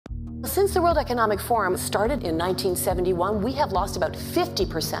Since the World Economic Forum started in 1971, we have lost about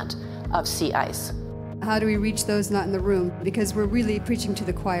 50% of sea ice. How do we reach those not in the room? Because we're really preaching to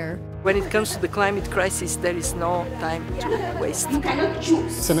the choir. When it comes to the climate crisis, there is no time to waste.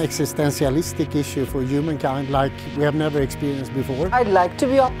 It's an existentialistic issue for humankind like we have never experienced before. I'd like to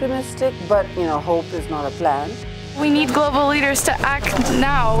be optimistic, but hope is not a plan. We need global leaders to act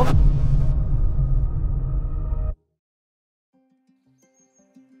now.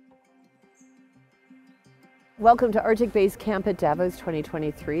 Welcome to Arctic Basecamp at Davos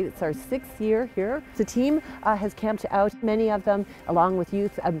 2023. It's our 6th year here. The team has camped out, many of them, along with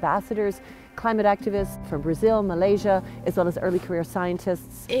youth ambassadors, climate activists from Brazil, Malaysia, as well as early career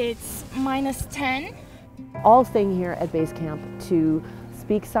scientists. It's -10. All staying here at Basecamp to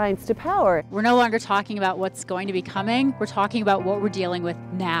speak science to power. We're no longer talking about what's going to be coming. We're talking about what we're dealing with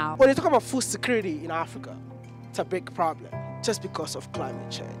now. When you talk about food security in Africa, it's a big problem just because of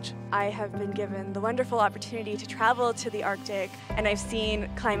climate change. I have been given the wonderful opportunity to travel to the Arctic, and I've seen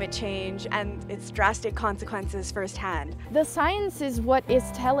climate change and its drastic consequences firsthand. The science is what is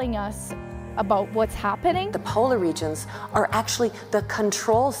telling us about what's happening. The polar regions are actually the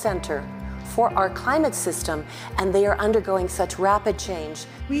control center for our climate system, and they are undergoing such rapid change.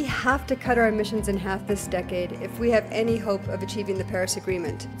 We have to cut our emissions in half this decade if we have any hope of achieving the Paris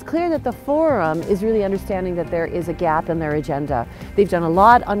Agreement. It's clear that the forum is really understanding that there is a gap in their agenda. They've done a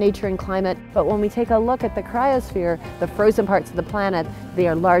lot on nature and climate, but when we take a look at the cryosphere, the frozen parts of the planet, they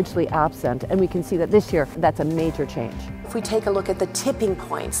are largely absent, and we can see that this year that's a major change. If we take a look at the tipping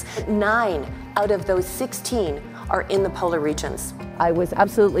points, 9 out of those 16 are in the polar regions. I was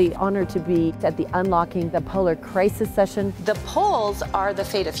absolutely honored to be at the Unlocking the Polar Crisis session. The poles are the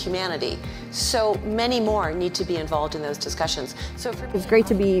fate of humanity, so many more need to be involved in those discussions. So it's great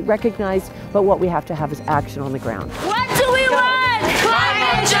to be recognized, but what we have to have is action on the ground. What do we want?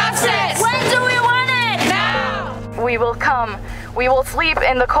 Climate justice! When do we want it? Now! We will come. We will sleep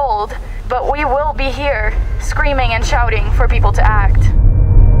in the cold, but we will be here screaming and shouting for people to act.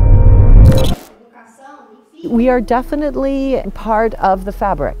 We are definitely part of the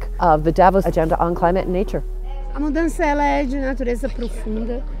fabric of the Davos agenda on climate and nature. A mudança ela é de natureza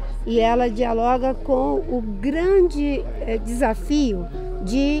profunda e ela dialoga com o grande desafio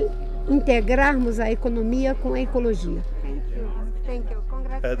de integrarmos a economia com a ecologia. Thank you.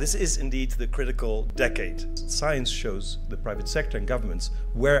 This is indeed the critical decade. Science shows the private sector and governments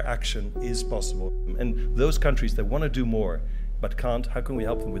where action is possible. And those countries that want to do more but can't, how can we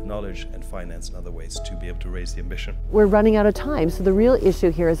help them with knowledge and finance and other ways to be able to raise the ambition? We're running out of time, so the real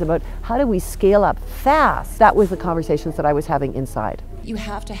issue here is about how do we scale up fast? That was the conversations that I was having inside. you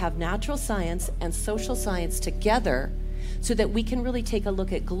have to have natural science and social science together so that we can really take a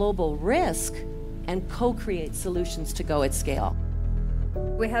look at global risk and co-create solutions to go at scale.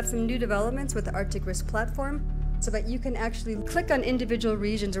 We have some new developments with the Arctic Risk Platform so that you can actually click on individual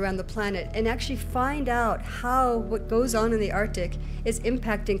regions around the planet and actually find out how what goes on in the Arctic is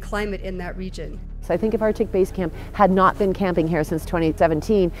impacting climate in that region. So I think if Arctic Basecamp had not been camping here since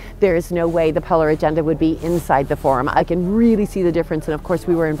 2017, there is no way the Polar Agenda would be inside the forum. I can really see the difference, and of course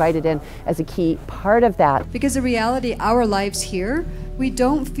we were invited in as a key part of that. Because the reality, our lives here, we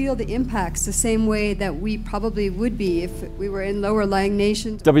don't feel the impacts the same way that we probably would be if we were in lower-lying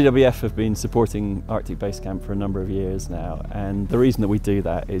nations. WWF have been supporting Arctic Basecamp for a number of years now, and the reason that we do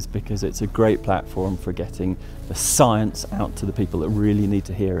that is because it's a great platform for getting the science out to the people that really need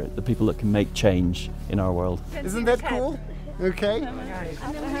to hear it, the people that can make change in our world. Isn't that cool? Okay.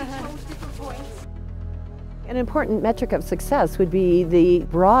 An important metric of success would be the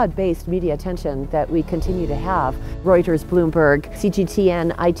broad-based media attention that we continue to have. Reuters, Bloomberg,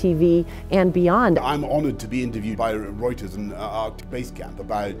 CGTN, ITV, and beyond. I'm honoured to be interviewed by Reuters and Arctic Basecamp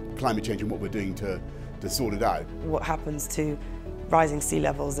about climate change and what we're doing to sort it out. What happens to rising sea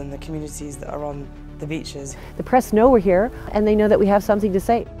levels and the communities that are on the beaches? The press know we're here, and they know that we have something to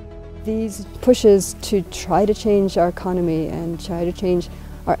say. These pushes to try to change our economy and try to change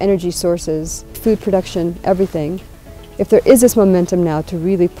our energy sources, food production, everything. If there is this momentum now to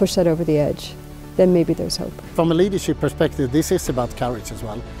really push that over the edge, then maybe there's hope. From a leadership perspective, this is about courage as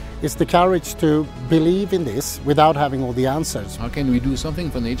well. It's the courage to believe in this without having all the answers. How can we do something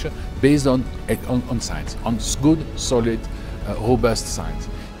for nature based on science, on good, solid, robust science?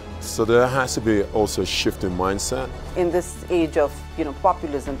 So there has to be also a shift in mindset. In this age of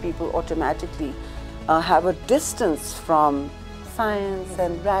populism, people automatically have a distance from science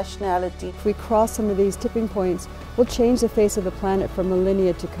and rationality. If we cross some of these tipping points, we'll change the face of the planet for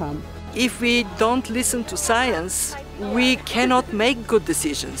millennia to come. If we don't listen to science, we cannot make good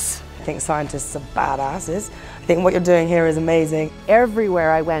decisions. I think scientists are badasses. I think what you're doing here is amazing.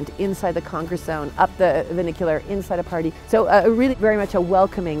 Everywhere I went, inside the Congress Zone, up the vernacular, inside a party. So really very much a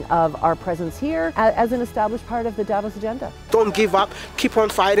welcoming of our presence here as an established part of the Davos agenda. Don't give up, keep on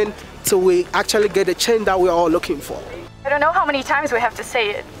fighting till we actually get the change that we're all looking for. I don't know how many times we have to say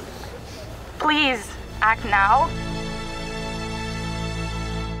it. Please act now.